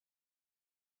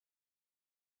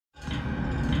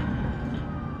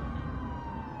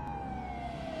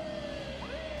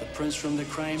Footprints from the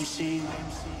crime scene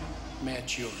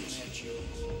match yours.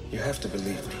 You have to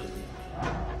believe me.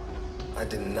 I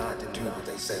did not do what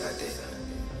they said I did.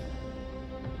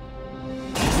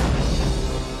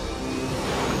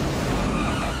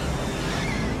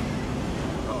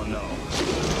 Oh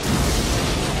no.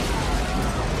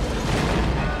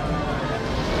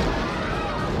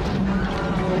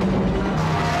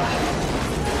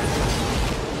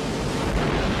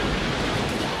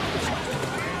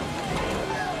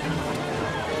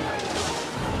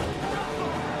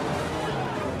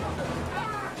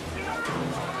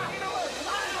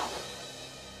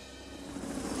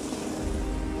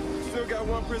 Still got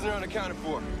one prisoner unaccounted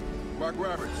for. Mark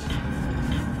Roberts.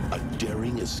 A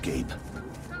daring escape.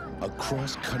 A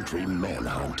cross-country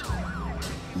manhunt.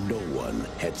 No one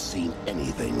had seen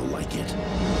anything like it.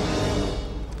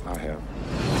 I have.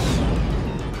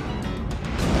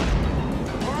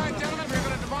 All right, gentlemen, we're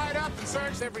going to divide up and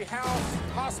search every house,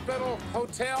 hospital,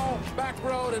 hotel, back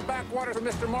road, and backwater for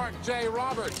Mr. Mark J.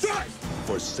 Roberts.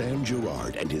 For Sam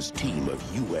Gerard and his team of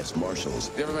U.S.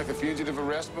 Marshals, You ever make a fugitive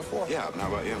arrest before? Yeah, how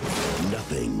about you?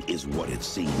 nothing is what it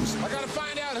seems. I got to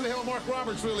find out who the hell Mark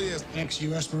Roberts really is.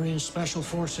 Ex-U.S. Marines Special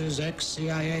Forces,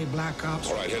 ex-CIA Black Ops.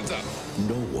 All right, heads up.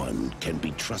 No one can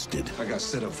be trusted. I got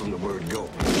set up from the word go.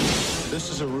 This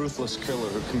is a ruthless killer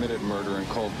who committed murder in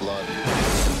cold blood.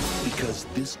 Because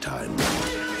this time,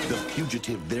 the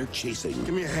fugitive they're chasing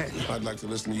Give me a hand. I'd like to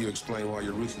listen to you explain why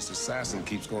your ruthless assassin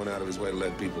keeps going out of his way to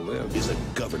let people live. is a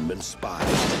government spy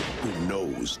who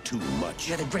knows too much.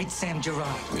 You're the great Sam Gerard,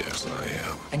 Yes, I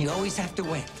am. and you always have to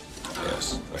win.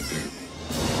 Yes, I do.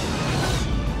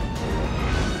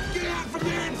 Get out from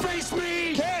there and face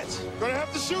me! Can't! Gonna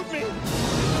have to shoot me!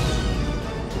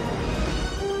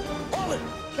 Hold it!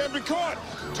 Can't be caught!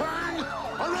 Turn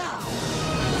around!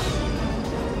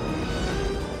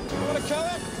 You wanna kill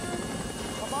him?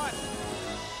 Come on!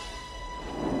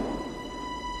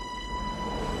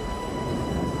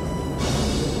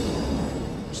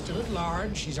 Still at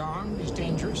large, he's armed, he's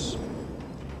dangerous.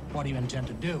 What do you intend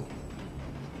to do?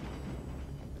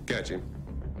 Catch him.